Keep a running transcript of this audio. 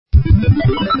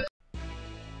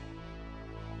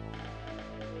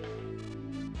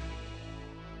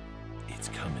It's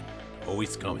coming. Oh,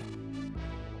 it's coming.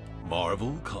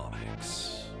 Marvel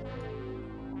Comics.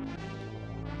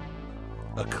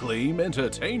 Acclaim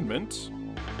Entertainment.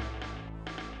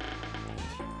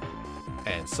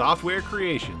 And Software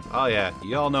Creations. Oh yeah,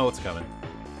 y'all know what's coming.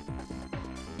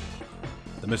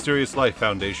 The mysterious Life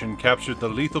Foundation captured the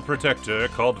lethal protector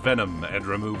called Venom and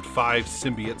removed 5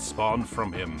 symbiotes spawned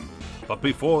from him. But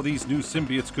before these new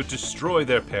symbiotes could destroy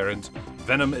their parent,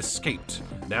 Venom escaped.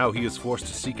 Now he is forced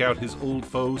to seek out his old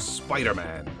foe,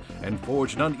 Spider-Man, and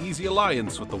forge an uneasy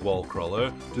alliance with the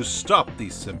Wallcrawler to stop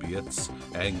these symbiotes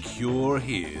and cure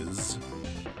his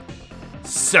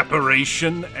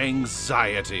separation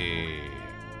anxiety.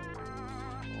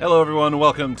 Hello everyone,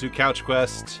 welcome to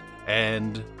CouchQuest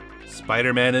and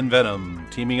Spider-Man and Venom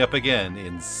teaming up again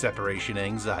in separation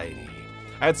anxiety.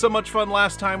 I had so much fun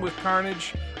last time with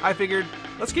Carnage, I figured,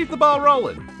 let's keep the ball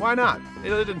rolling. Why not? It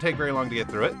didn't take very long to get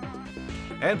through it.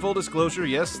 And full disclosure,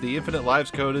 yes, the Infinite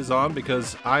Lives code is on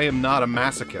because I am not a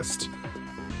masochist.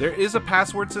 There is a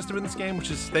password system in this game,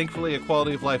 which is thankfully a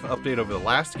quality of life update over the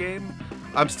last game.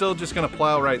 I'm still just going to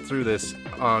plow right through this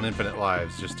on Infinite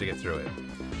Lives just to get through it.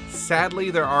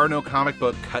 Sadly, there are no comic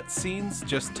book cutscenes,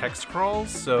 just text crawls,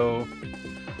 so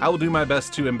I will do my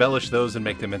best to embellish those and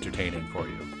make them entertaining for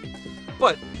you.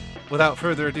 But without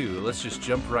further ado, let's just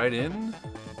jump right in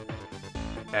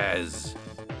as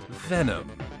Venom.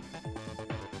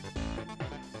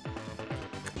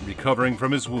 Recovering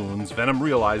from his wounds, Venom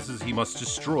realizes he must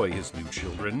destroy his new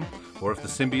children, or if the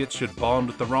symbiote should bond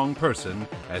with the wrong person,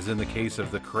 as in the case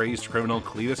of the crazed criminal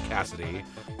Cletus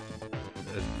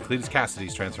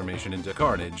Cassidy's transformation into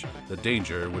Carnage, the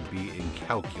danger would be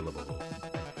incalculable.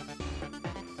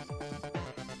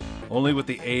 Only with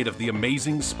the aid of the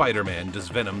amazing Spider-Man does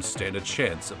Venom stand a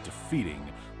chance of defeating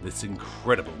this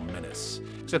incredible menace.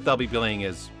 Except I'll be playing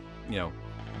as, you know,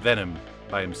 Venom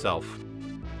by himself.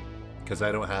 Because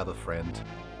I don't have a friend.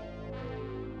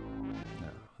 No,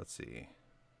 let's see.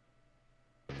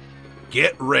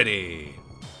 Get ready!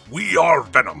 We are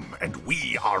Venom, and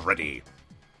we are ready!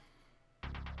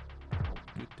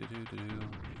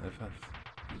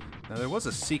 Now there was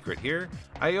a secret here.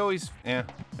 I always...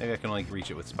 maybe I can only reach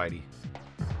it with Spidey.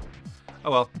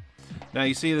 Oh well. Now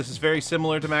you see this is very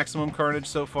similar to Maximum Carnage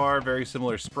so far. Very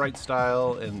similar sprite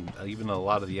style, and even a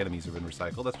lot of the enemies have been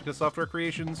recycled. That's because Software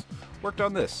Creations worked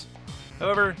on this.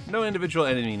 However, no individual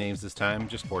enemy names this time,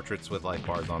 just portraits with life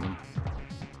bars on them.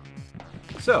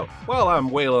 So, while I'm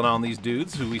wailing on these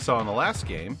dudes who we saw in the last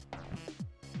game,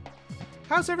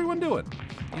 how's everyone doing?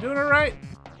 You doing alright?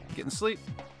 Getting sleep?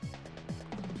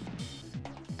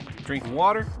 Drinking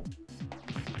water?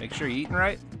 Make sure you're eating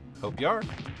right? Hope you are.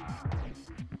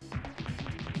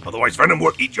 Otherwise Venom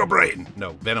will eat your brain!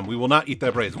 No, Venom, we will not eat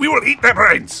their brains. We will eat their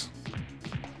brains!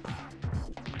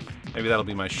 Maybe that'll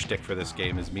be my shtick for this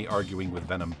game, is me arguing with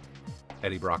Venom.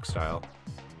 Eddie Brock style.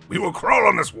 We will crawl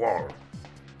on this wall!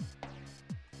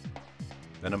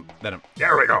 Venom.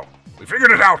 There we go! We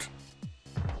figured it out!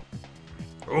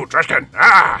 Oh, trash can!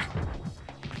 Ah!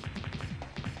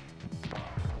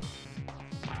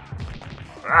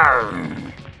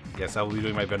 Yes, I will be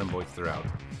doing my Venom voice throughout.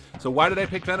 So why did I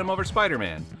pick Venom over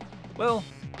Spider-Man? Well,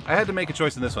 I had to make a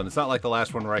choice in this one. It's not like the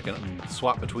last one where I can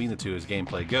swap between the two as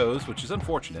gameplay goes, which is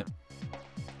unfortunate.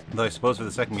 Though I suppose for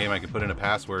the second game I could put in a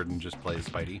password and just play as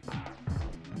Spidey.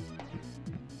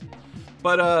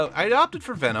 But I opted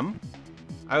for Venom.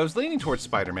 I was leaning towards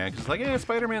Spider-Man, because like,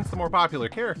 Spider-Man's the more popular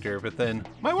character, but then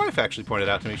my wife actually pointed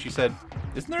out to me, she said,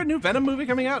 isn't there a new Venom movie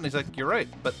coming out? And he's like, you're right,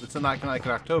 but it's not like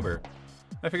in October.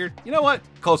 I figured, you know what?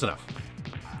 Close enough.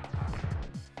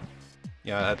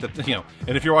 Yeah,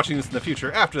 and if you're watching this in the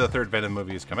future after the third Venom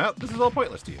movie has come out, this is all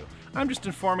pointless to you. I'm just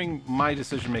informing my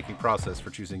decision-making process for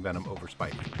choosing Venom over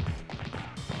Spidey.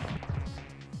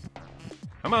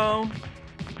 Come on!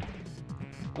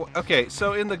 Well, okay,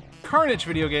 so in the Carnage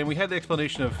video game, we had the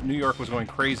explanation of New York was going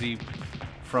crazy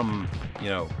from,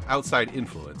 outside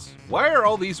influence. Why are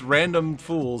all these random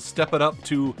fools stepping up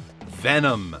to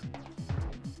Venom?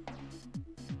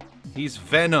 He's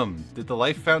Venom. Did the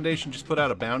Life Foundation just put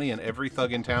out a bounty and every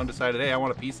thug in town decided, hey, I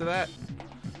want a piece of that?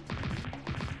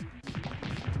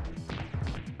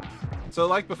 So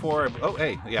like before, oh,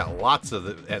 hey, yeah, lots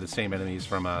of the same enemies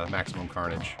from Maximum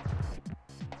Carnage.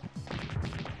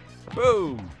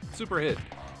 Boom! Super hit.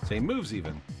 Same moves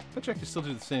even. I bet you I can still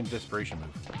do the same desperation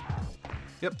move.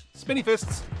 Yep, spinny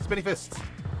fists! Spinny fists!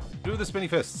 Do the spinny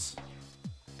fists.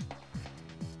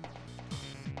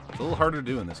 It's a little harder to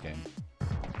do in this game.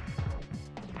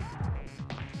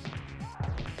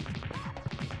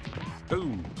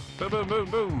 Boom! Boom, boom,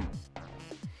 boom, boom!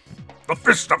 The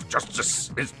fist of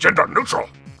justice is gender neutral.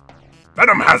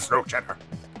 Venom has no gender.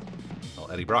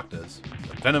 Well, Eddie Brock does.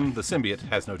 But Venom, the symbiote,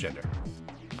 has no gender.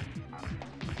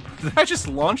 Did I just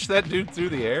launch that dude through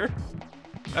the air?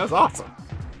 That was awesome.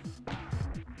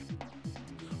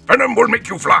 Venom will make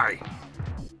you fly.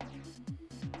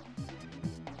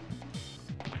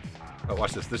 Oh,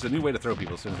 watch this. There's a new way to throw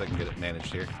people as soon as I can get it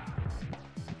managed here.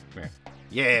 Come here.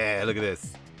 Yeah, look at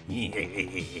this.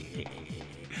 Yeet.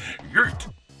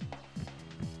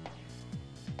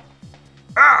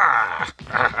 Ah!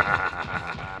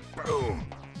 Boom.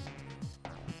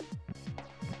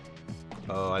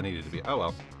 Oh, I needed to be... Oh,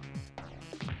 well.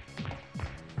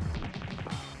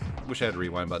 Wish I had a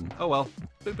rewind button. Oh, well.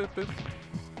 Boop, boop, boop.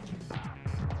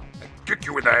 I kick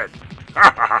you in the head.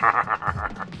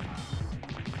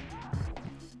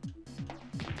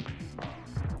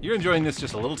 You're enjoying this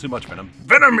just a little too much, Venom.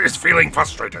 Venom is feeling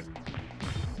frustrated.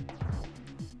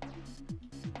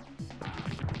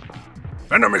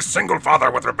 Venom is single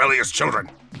father with rebellious children.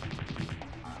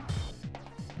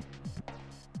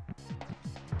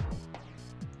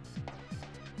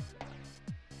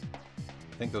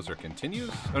 I think those are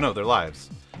continues? Oh, no, they're lives.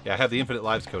 Yeah, I have the infinite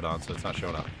lives code on, so it's not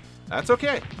showing up. That's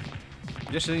okay.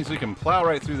 Just means we can plow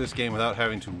right through this game without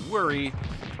having to worry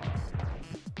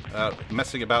about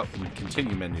messing about in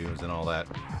continue menus and all that.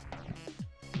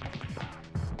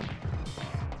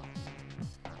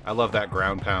 I love that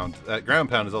ground pound. That ground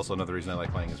pound is also another reason I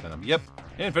like playing as Venom. Yep,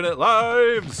 infinite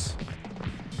lives!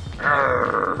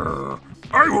 I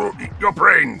will eat your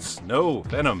brains. No,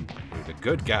 Venom, we're the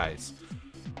good guys.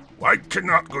 Why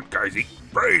cannot good guys eat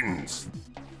brains?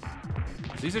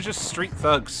 These are just street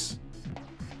thugs.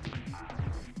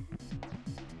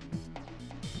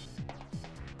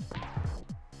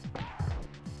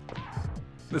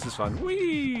 This is fun.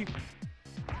 Whee!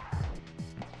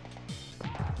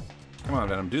 Come on,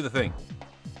 Venom, do the thing.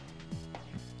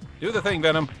 Do the thing,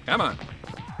 Venom. Come on.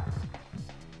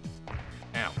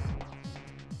 Ow.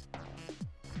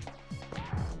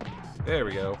 There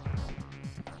we go.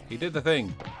 He did the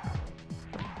thing.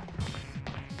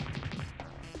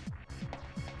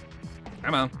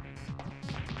 Come on.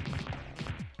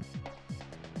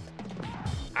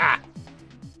 Ah!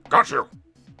 Got you!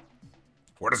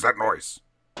 What is that noise?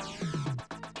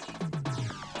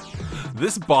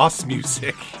 This boss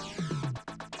music.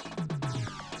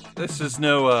 This is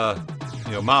no,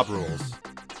 mob rules.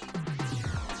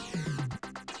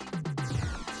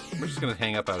 We're just gonna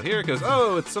hang up out here because,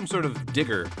 oh, it's some sort of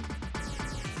digger.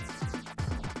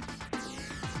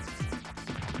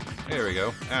 There we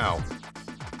go. Ow.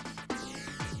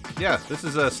 Yeah, this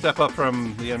is a step up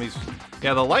from the enemies.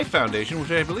 Yeah, the Life Foundation,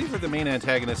 which I believe are the main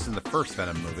antagonists in the first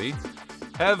Venom movie,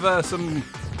 have some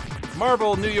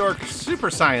Marvel New York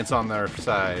super science on their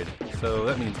side. So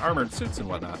that means armored suits and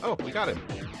whatnot. Oh, we got him.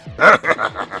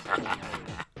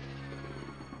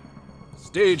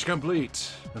 Stage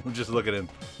complete. Just look at him.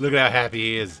 Look at how happy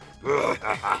he is.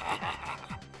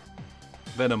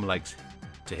 Venom likes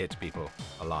to hit people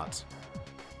a lot.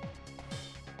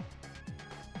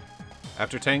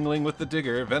 After tangling with the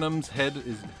digger, Venom's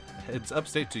heads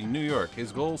upstate to New York.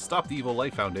 His goal, stop the evil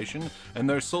Life Foundation and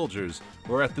their soldiers,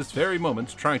 who are at this very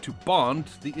moment trying to bond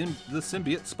the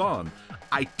symbiote spawn.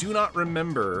 I do not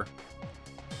remember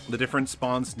the different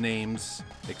spawn's names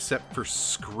except for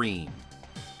Scream.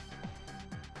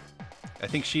 I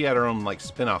think she had her own, like,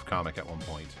 spin-off comic at one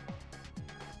point.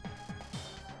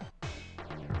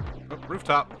 Oh,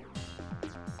 rooftop.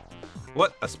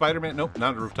 What? A Spider-Man? Nope,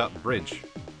 not a rooftop. Bridge.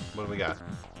 What do we got?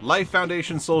 Life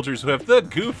Foundation soldiers who have the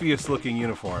goofiest looking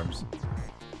uniforms.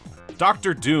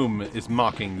 Dr. Doom is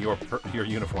mocking your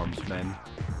uniforms, men.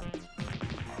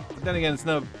 But then again, it's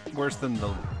no worse than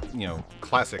the,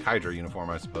 classic Hydra uniform,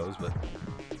 I suppose, but...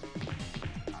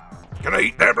 Can I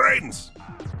eat their brains?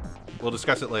 We'll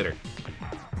discuss it later.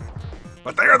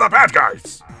 But they are the bad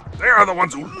guys. They are the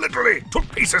ones who literally took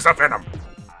pieces of Venom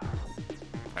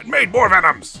and made more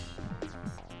Venoms.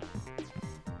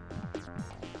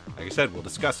 Like I said, we'll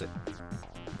discuss it.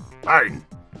 Fine.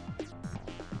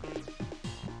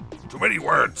 Too many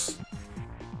words.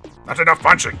 Not enough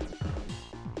punching.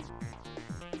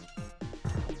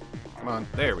 Come on,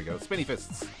 there we go. Spinny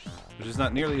fists, which is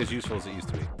not nearly as useful as it used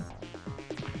to be.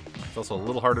 It's also a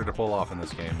little harder to pull off in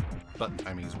this game. Button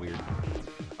timing is weird.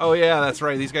 Oh yeah, that's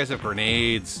right. These guys have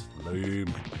grenades.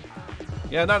 Lame.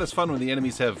 Yeah, not as fun when the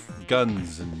enemies have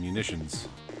guns and munitions.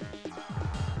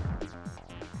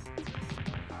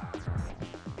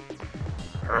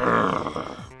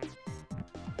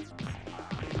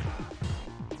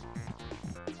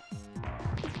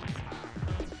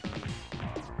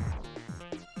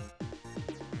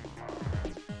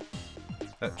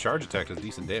 That charge attack does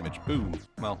decent damage. Boom.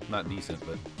 Well, not decent,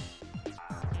 but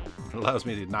it allows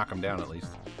me to knock him down at least.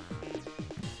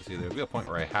 Let's see, there'll be a point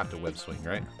where I have to web swing,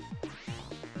 right?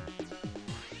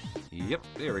 Yep,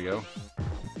 there we go.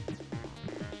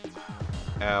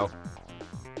 Ow.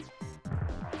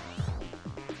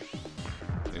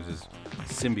 There's his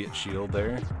symbiote shield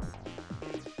there.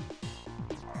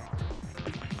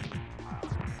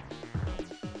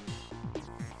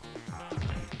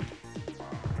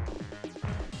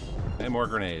 And more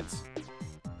grenades.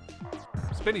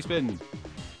 Spinny spin!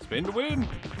 Spin to win!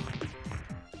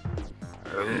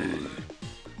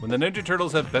 When the Ninja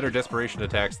Turtles have better desperation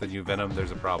attacks than you, Venom,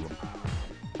 there's a problem.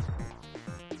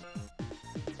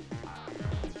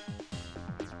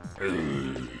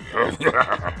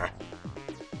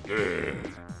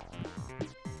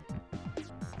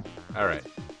 Alright.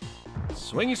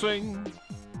 Swingy swing!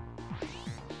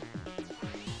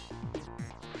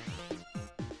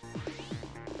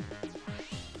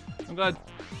 I'm glad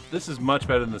this is much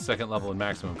better than the second level in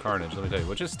Maximum Carnage, let me tell you,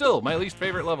 which is still my least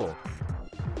favorite level.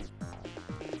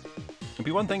 It'd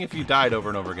be one thing if you died over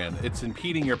and over again. It's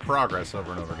impeding your progress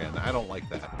over and over again. I don't like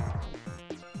that.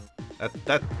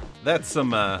 That's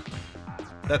some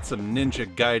Ninja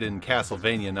Gaiden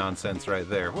Castlevania nonsense right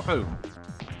there. Woohoo!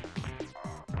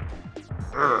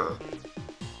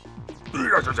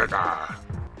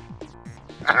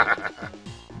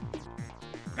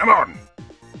 Come on!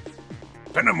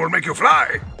 Venom will make you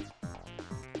fly!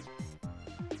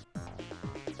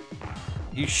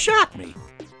 You shot me!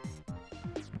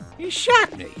 He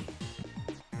shot me!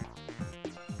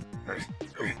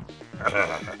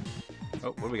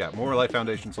 Oh, what do we got? More Life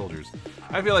Foundation soldiers.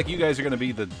 I feel like you guys are going to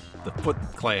be the Foot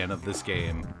Clan of this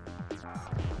game.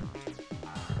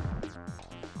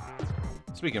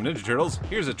 Speaking of Ninja Turtles,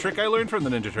 here's a trick I learned from the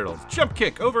Ninja Turtles. Jump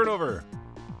kick over and over!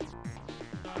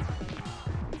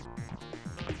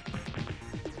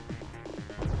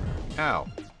 Ow.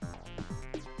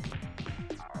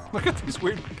 Look at these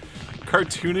weird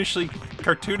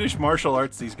cartoonish martial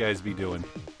arts these guys be doing.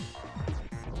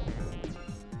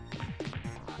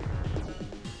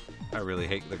 I really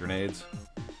hate the grenades.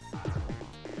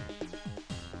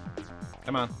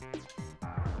 Come on.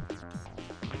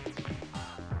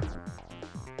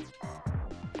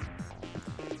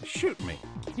 He's shooting me.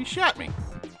 He shot me.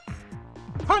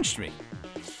 Punched me.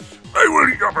 I will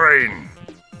eat your brain!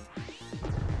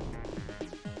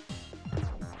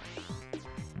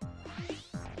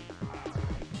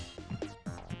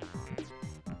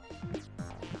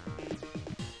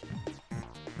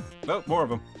 Oh, more of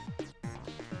them.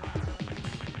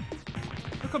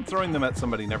 How come throwing them at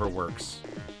somebody never works?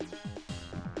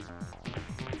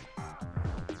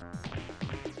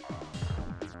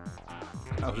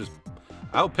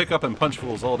 I'll pick up and punch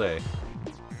fools all day.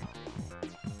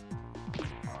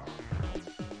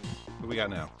 What do we got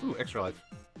now? Ooh, extra life.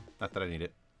 Not that I need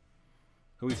it.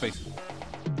 Who are we facing?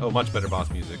 Oh, much better boss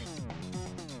music.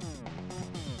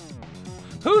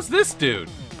 Who's this dude?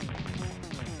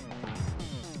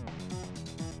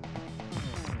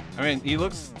 I mean, he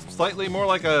looks slightly more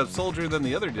like a soldier than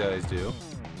the other guys do.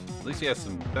 At least he has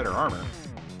some better armor.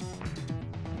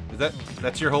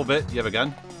 That's your whole bit? You have a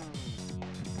gun?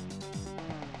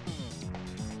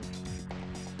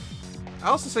 I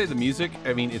also say the music,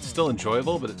 I mean, it's still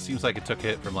enjoyable, but it seems like it took a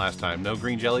hit from last time. No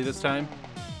green jelly this time.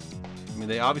 I mean,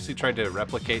 they obviously tried to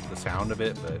replicate the sound of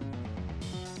it, but...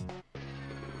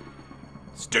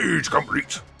 Stage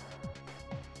complete!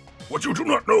 What you do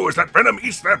not know is that Venom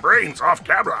eats their brains off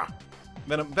camera.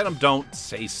 Venom, don't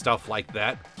say stuff like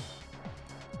that.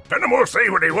 Venom will say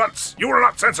what he wants. You will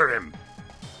not censor him.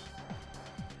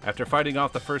 After fighting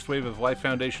off the first wave of Life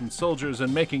Foundation soldiers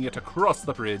and making it across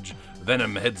the bridge,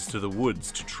 Venom heads to the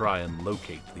woods to try and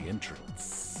locate the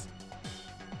entrance.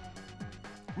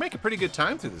 Make a pretty good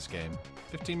time through this game.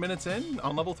 15 minutes in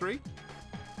on level 3.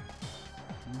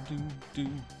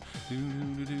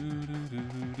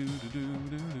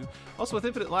 Also, with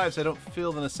infinite lives, I don't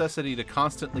feel the necessity to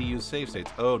constantly use save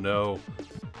states. Oh no.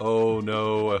 Oh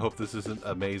no, I hope this isn't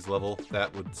a maze level.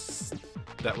 That would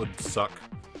suck.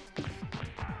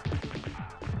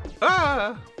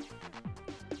 Ah!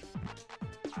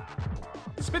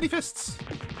 Spinny fists!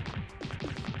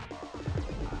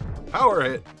 Power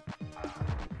hit!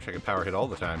 Wish I could power hit all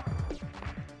the time.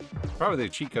 Probably the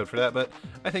cheat code for that, but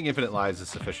I think infinite lives is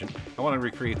sufficient. I want to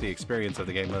recreate the experience of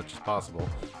the game as much as possible.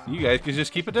 You guys can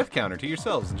just keep a death counter to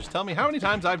yourselves and just tell me how many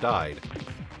times I've died.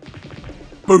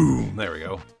 Boom! There we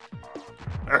go.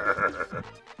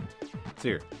 It's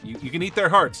here. You can eat their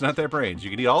hearts, not their brains.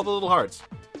 You can eat all the little hearts.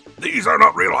 These are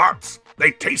not real hearts.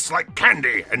 They taste like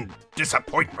candy and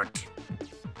disappointment.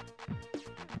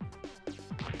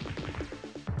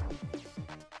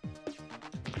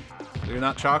 So you're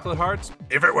not chocolate hearts?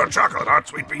 If it were chocolate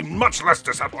hearts, we'd be much less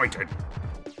disappointed.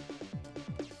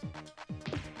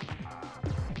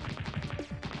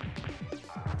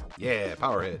 Yeah,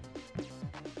 power hit.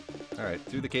 Alright,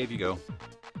 through the cave you go.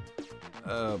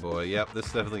 Oh boy, yep, this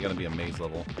is definitely going to be a maze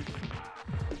level.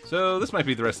 So this might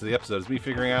be the rest of the episode, is me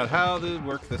figuring out how to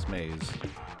work this maze.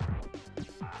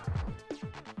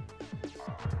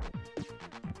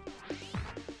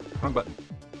 Wrong button.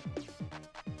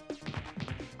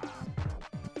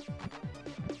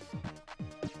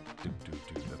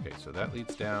 Okay, so that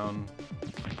leads down.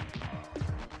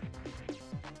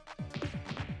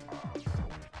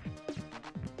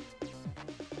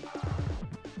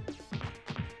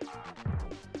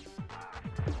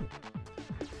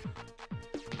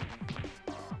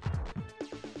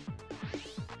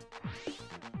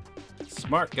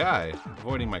 Smart guy,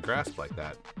 avoiding my grasp like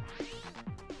that.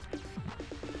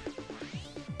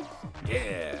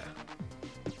 Yeah.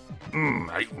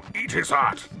 I will eat his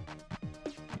heart.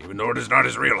 Even though it is not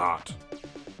his real heart.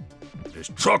 It is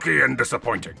chalky and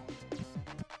disappointing.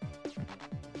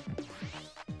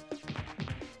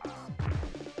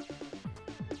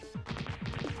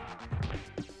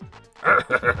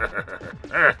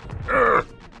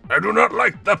 I do not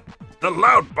like the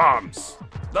loud bombs.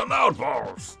 The loud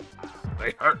balls.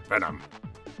 They hurt Venom.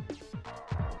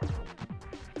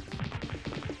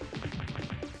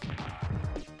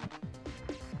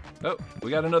 Oh, we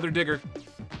got another digger.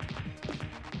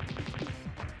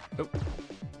 Oh.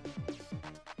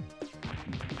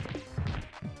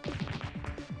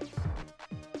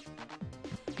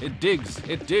 It digs.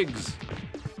 It digs.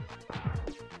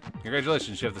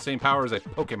 Congratulations, you have the same power as a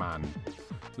Pokemon.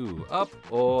 Ooh, up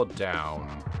or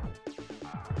down?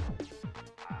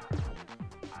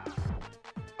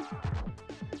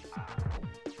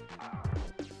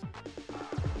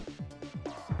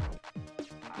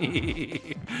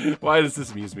 Why does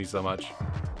this amuse me so much?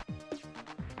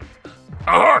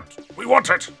 A heart! We want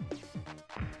it!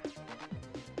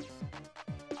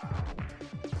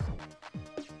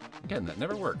 Again, that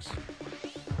never works.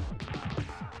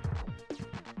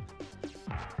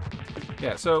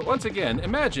 Yeah, so once again,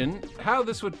 imagine how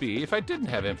this would be if I didn't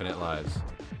have infinite lives.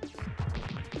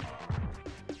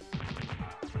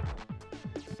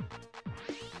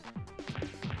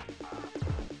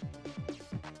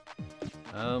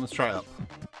 Let's try up.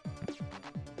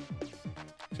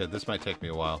 Said this might take me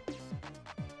a while.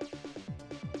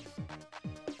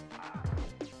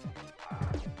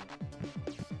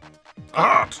 A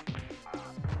heart!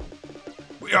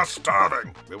 We are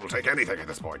starving. We will take anything at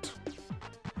this point.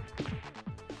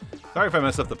 Sorry if I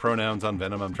mess up the pronouns on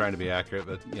Venom. I'm trying to be accurate,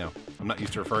 but, you know, I'm not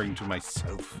used to referring to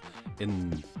myself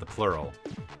in the plural.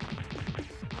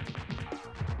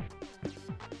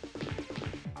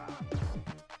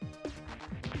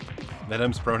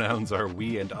 Venom's pronouns are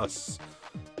we and us.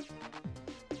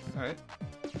 Alright,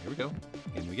 here we go.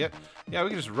 In we get. Yeah, we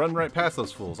can just run right past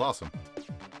those fools. Awesome.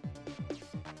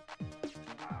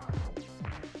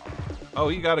 Oh,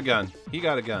 he got a gun. He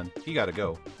got a gun. He got to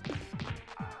go.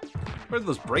 What are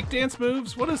those breakdance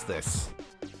moves? What is this?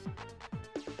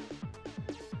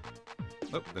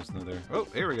 Oh, there's another. Oh,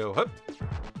 here we go. Hup.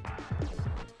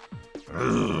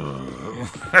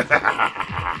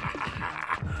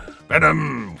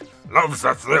 Venom loves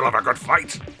the thrill of a good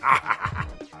fight.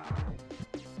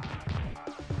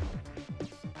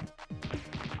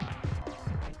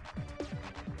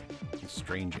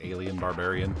 Strange alien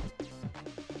barbarian.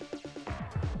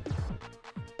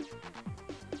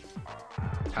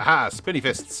 Haha, spinny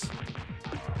fists.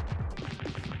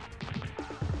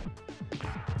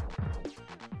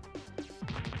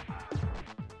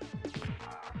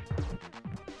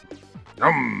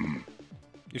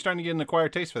 You're starting to get an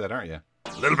acquired taste for that, aren't you?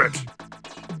 A little bit.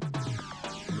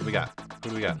 What do we got? Who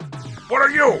do we got? What are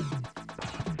you?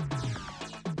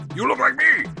 You look like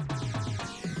me.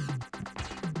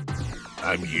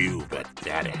 I'm you, but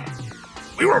Daddy.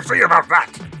 We will see about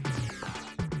that.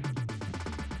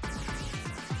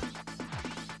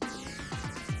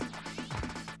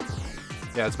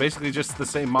 Yeah, it's basically just the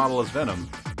same model as Venom,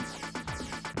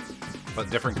 but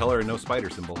different color and no spider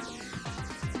symbol.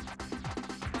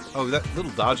 Oh, that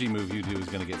little dodgy move you do is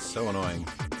going to get so annoying.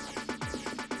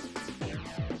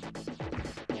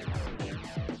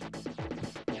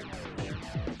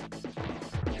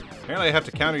 Apparently I have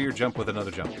to counter your jump with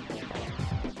another jump.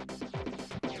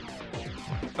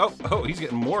 Oh, he's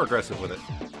getting more aggressive with it.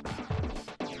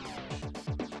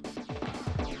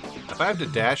 If I have to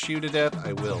dash you to death,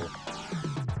 I will.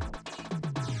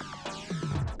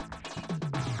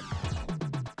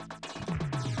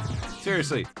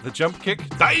 Seriously, the jump kick,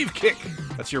 dive kick!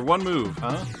 That's your one move,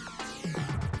 huh?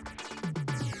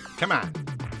 Come on.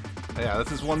 Yeah,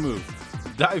 this is one move.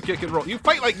 Dive, kick, and roll. You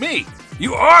fight like me!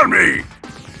 You are me!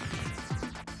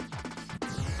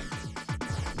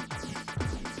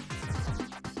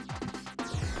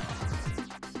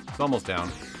 It's almost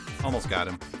down. Almost got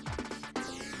him.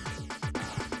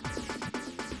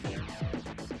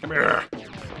 Come here.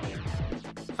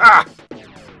 Ah!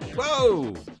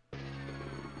 Whoa!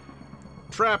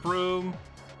 Trap room.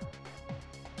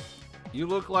 You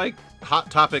look like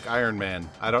Hot Topic Iron Man.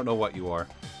 I don't know what you are.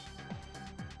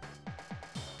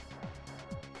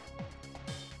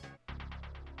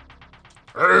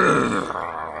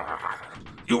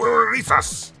 You will release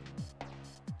us!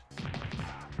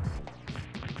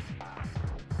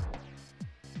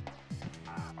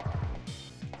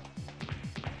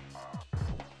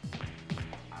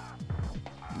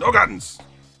 No guns!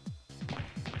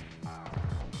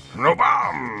 No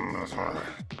bombs!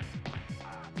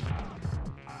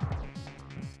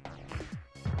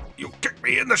 You kicked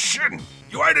me in the shin!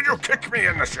 Why did you kick me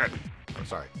in the shin? I'm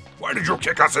sorry. Why did you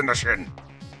kick us in the shin?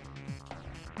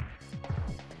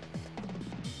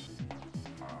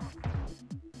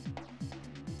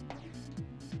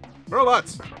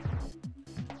 Robots!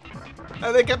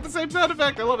 They kept the same sound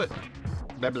effect. I love it.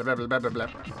 Blah, blah, blah, blah, blah, blah, blah.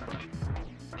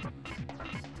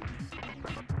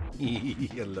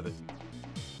 I love it.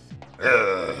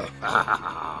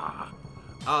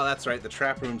 Oh, that's right. The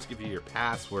trap rooms give you your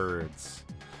passwords.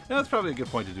 Now, that's probably a good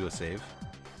point to do a save.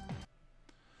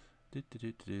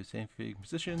 Same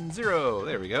position 0.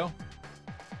 There we go.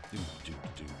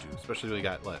 Especially when we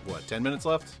got, what, 10 minutes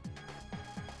left?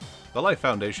 The Life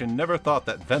Foundation never thought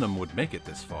that Venom would make it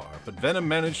this far, but Venom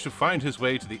managed to find his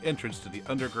way to the entrance to the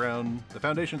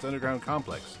Foundation's underground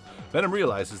complex. Venom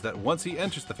realizes that once he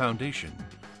enters the Foundation,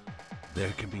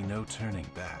 there can be no turning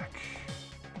back.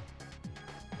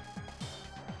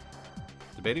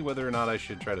 Debating whether or not I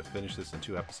should try to finish this in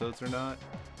 2 episodes or not.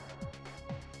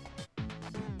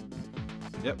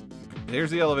 Yep, here's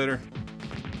the elevator.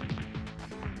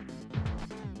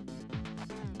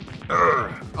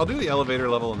 I'll do the elevator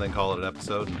level and then call it an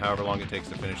episode, and however long it takes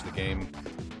to finish the game,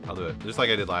 I'll do it. Just like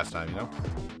I did last time, you know?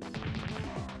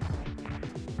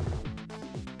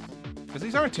 Because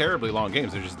these aren't terribly long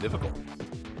games, they're just difficult.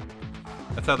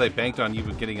 That's how they banked on you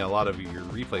getting a lot of your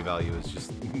replay value, is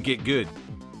just get good.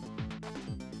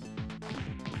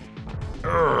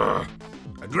 I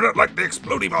do not like the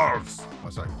explodey balls.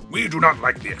 Oh, sorry. We do not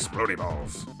like the explodey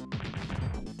balls.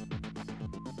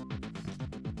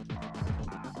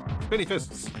 Spinny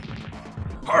fists.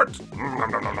 Heart. I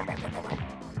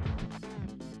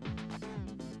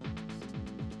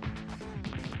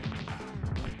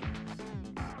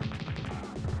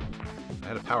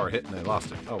had a power hit and I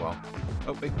lost it. Oh well.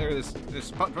 Oh wait, there it is.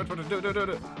 There's punch. Do.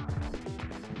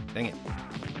 Dang it.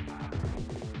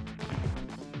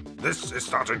 This is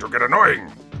starting to get annoying.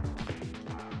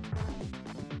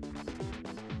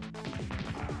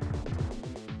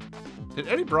 Did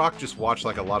Eddie Brock just watch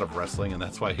like a lot of wrestling and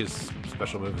that's why his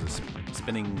special move is a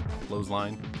spinning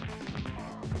clothesline?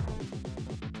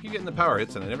 I keep getting the power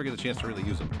hits and I never get a chance to really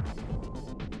use them.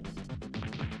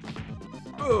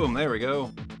 Boom! There we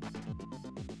go.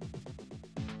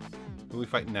 Who are we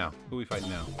fighting now?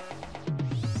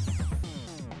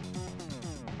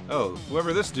 Oh,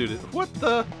 whoever this dude is. What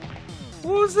the?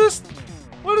 What was this?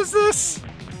 What is this?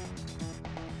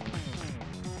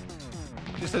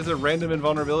 Just as a random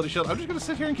invulnerability shield. I'm just gonna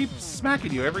sit here and keep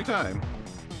smacking you every time.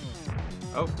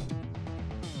 Oh.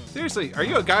 Seriously, are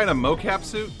you a guy in a mocap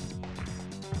suit?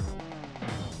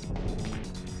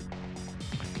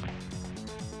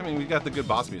 I mean, we got the good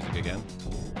boss music again.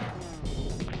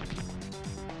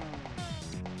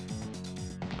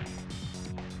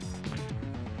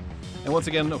 And once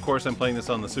again, of course, I'm playing this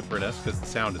on the Super NES because the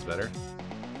sound is better.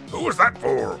 Who was that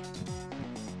for?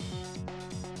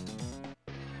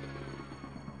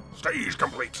 Stage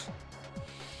complete.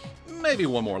 Maybe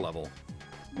one more level.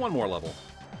 One more level.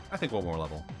 I think one more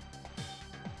level.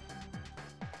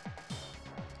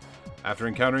 After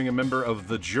encountering a member of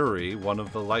the jury, one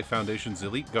of the Life Foundation's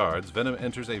elite guards, Venom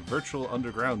enters a virtual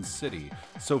underground city.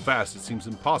 So vast it seems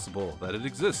impossible that it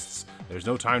exists. There's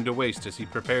no time to waste as he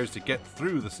prepares to get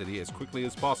through the city as quickly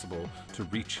as possible to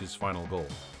reach his final goal.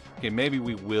 Okay, maybe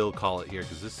we will call it here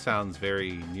because this sounds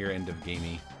very near end of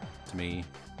gamey to me.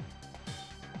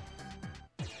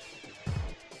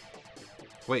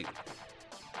 Wait.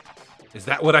 Is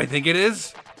that what I think it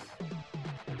is?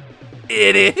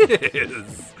 It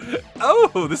is!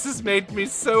 Oh, this has made me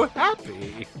so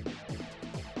happy.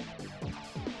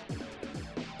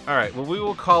 Alright, well, we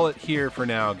will call it here for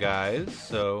now, guys.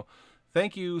 So,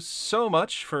 thank you so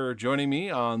much for joining me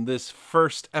on this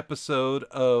first episode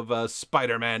of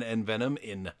Spider-Man and Venom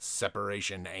in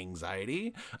Separation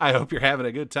Anxiety. I hope you're having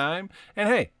a good time. And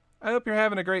hey, I hope you're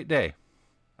having a great day.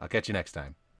 I'll catch you next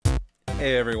time.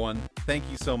 Hey everyone, thank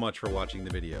you so much for watching the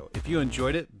video. If you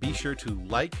enjoyed it, be sure to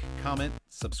like, comment,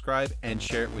 subscribe, and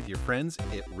share it with your friends.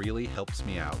 It really helps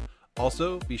me out.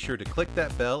 Also, be sure to click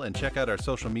that bell and check out our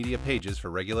social media pages for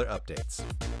regular updates.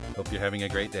 Hope you're having a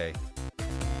great day.